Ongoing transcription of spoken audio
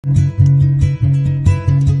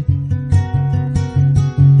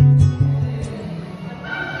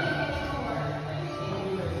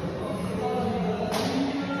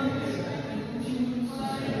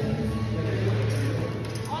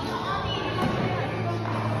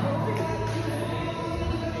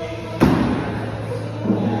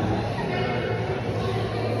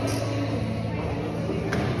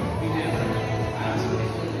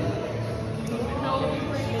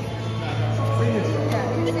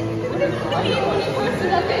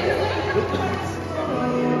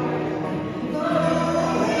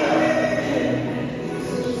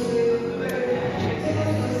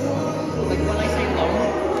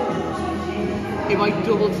Like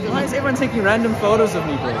doubled. Why is everyone taking random photos of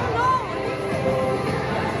me, bro?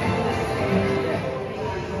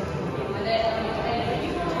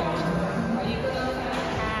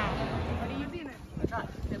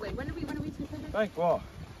 Wait, when are we Like what?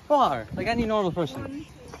 What? Like any normal person.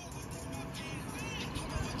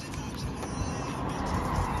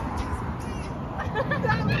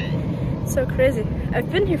 So crazy.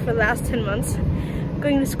 I've been here for the last 10 months,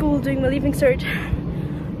 going to school, doing my leaving cert.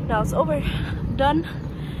 Now it's over. Done.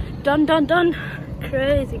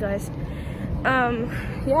 Crazy, guys.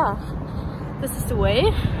 Yeah, this is the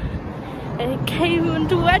way. I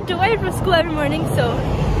went away from school every morning, so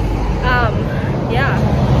yeah.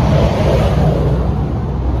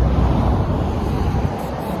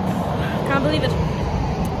 Can't believe it.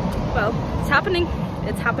 Well, it's happening.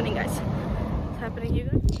 It's happening, guys. It's happening, you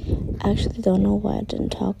guys. I actually don't know why I didn't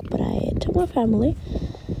talk, but I took my family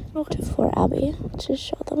to Fort Abbey to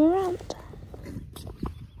show them around.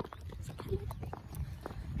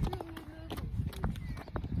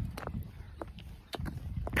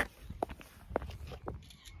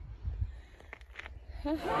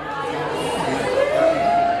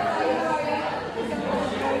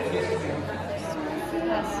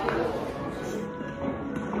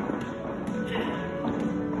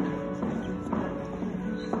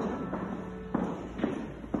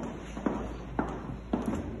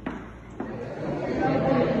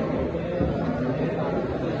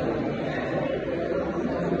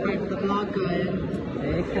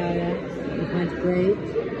 Hey Kaya, it went great.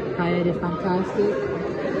 Kaya did fantastic.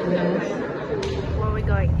 Yes. Where are we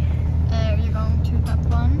going? We're going to that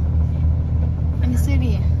one in the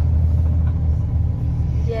city.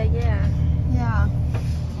 Yeah. Yeah.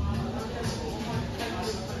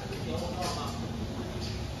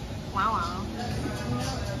 Wow.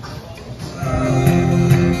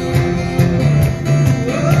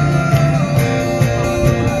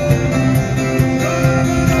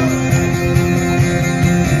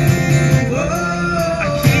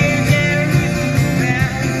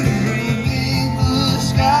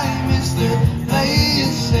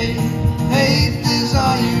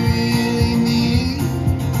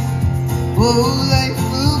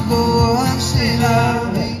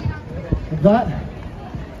 That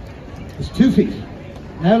is 2 feet.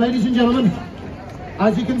 Now, ladies and gentlemen,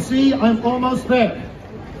 as you can see, I'm almost there.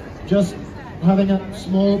 Just having a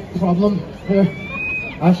small problem here.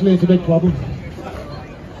 Actually, it's a big problem.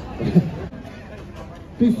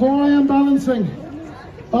 Before I am balancing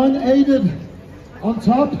unaided on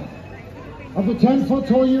top of the 10-foot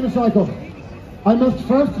tall unicycle, I must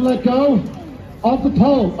first let go of the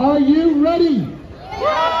pole. Are you ready?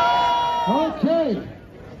 Okay.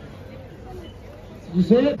 You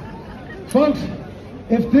see it? Folks,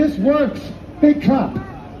 if this works, big clap.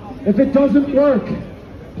 If it doesn't work,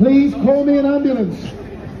 please call me an ambulance.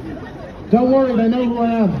 Don't worry, they know who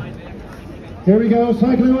I am. Here we go,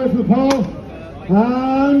 cycling away from the pole.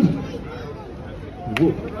 And...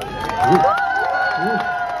 Whoop. Whoop. Whoop.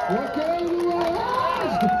 Look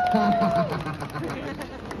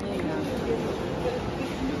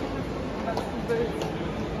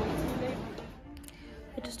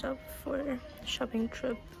I just stopped for a shopping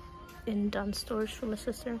trip in dance stores for my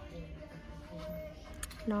sister.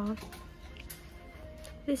 No,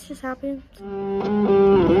 this just happened.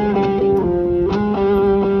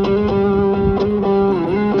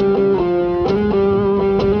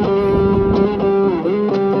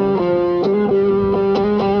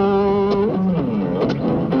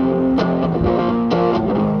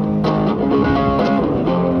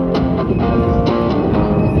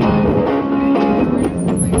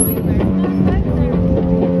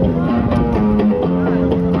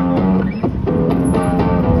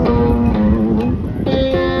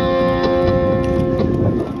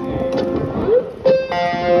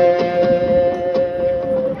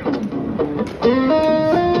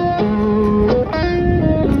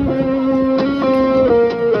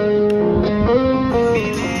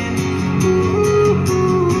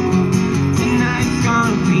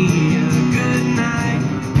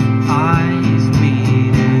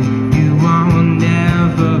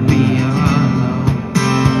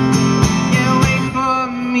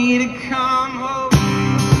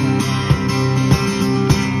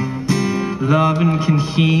 loving can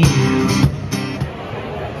heal.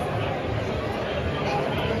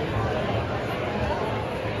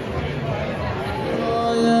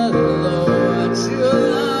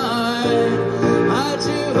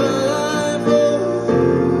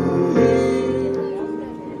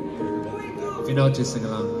 If you know it, just sing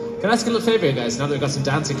along. Can I ask you a little favour, you guys? Now that we've got some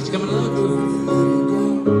dancing, could you come along?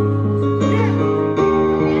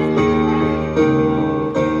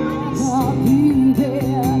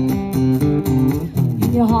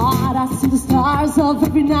 In your heart, I see the stars of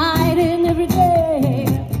every night and every day.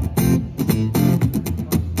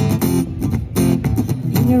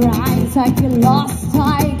 In your eyes, I get lost,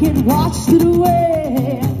 I get washed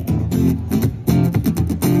away.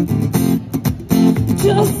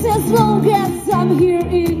 Just as long as I'm here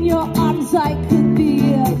in your arms, I could be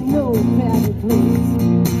in no better place.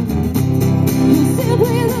 You're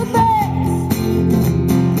simply the best.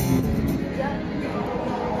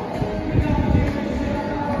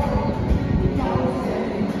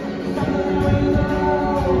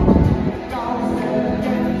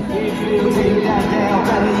 If you take that down,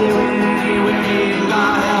 better you in with me,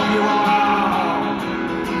 God help you all.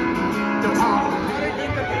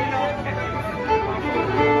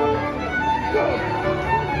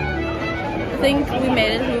 I think we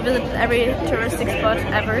made it. We visited every touristic spot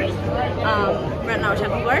ever. Right now,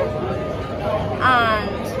 Temple Bar.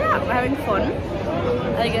 And yeah, we're having fun,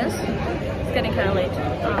 I guess. It's getting kind of late.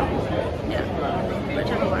 Yeah, we're at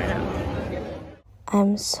Temple Bar now.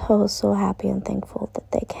 I'm so happy and thankful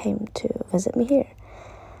that they came to visit me here.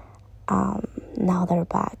 Now they're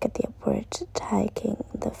back at the airport, taking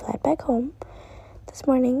the flight back home this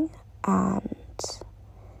morning, and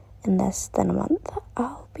in less than a month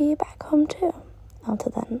I'll be back home too.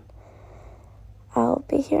 Until then, I'll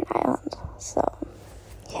be here in Ireland. So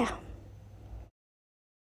yeah.